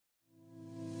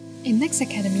In Next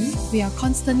Academy, we are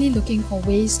constantly looking for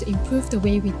ways to improve the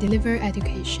way we deliver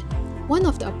education. One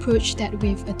of the approach that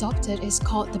we've adopted is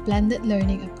called the blended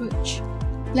learning approach.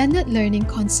 Blended learning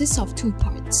consists of two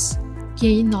parts: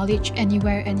 gain knowledge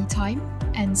anywhere, anytime,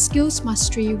 and skills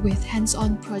mastery with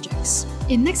hands-on projects.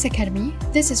 In Next Academy,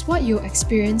 this is what you'll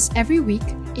experience every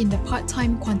week in the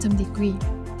part-time quantum degree.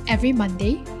 Every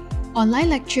Monday, online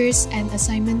lectures and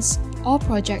assignments or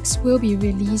projects will be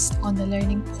released on the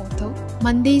learning portal.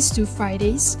 Mondays to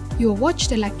Fridays, you'll watch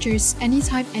the lectures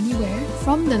anytime, anywhere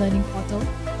from the learning portal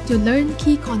to learn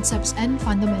key concepts and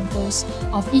fundamentals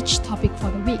of each topic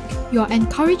for the week. You are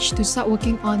encouraged to start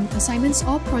working on assignments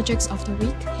or projects of the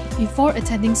week before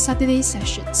attending Saturday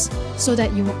sessions so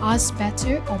that you will ask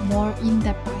better or more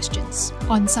in-depth questions.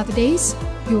 On Saturdays,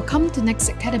 you will come to Next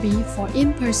Academy for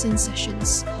in-person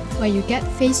sessions where you get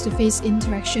face-to-face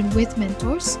interaction with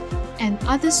mentors and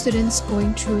other students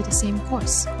going through the same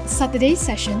course. Saturday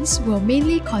sessions will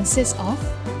mainly consist of: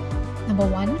 number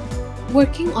 1,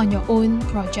 working on your own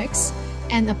projects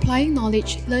and applying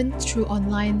knowledge learned through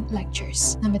online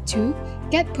lectures. Number 2,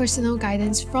 get personal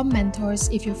guidance from mentors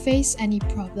if you face any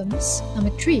problems. Number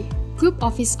 3, group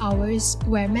office hours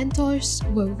where mentors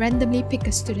will randomly pick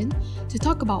a student to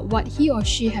talk about what he or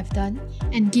she have done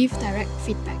and give direct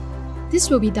feedback. This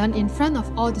will be done in front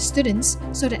of all the students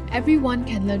so that everyone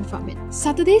can learn from it.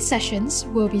 Saturday sessions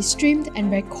will be streamed and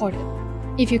recorded.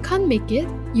 If you can't make it,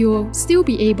 you will still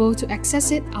be able to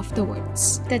access it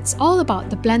afterwards. That's all about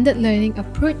the blended learning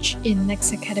approach in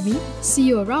Next Academy. See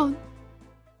you around!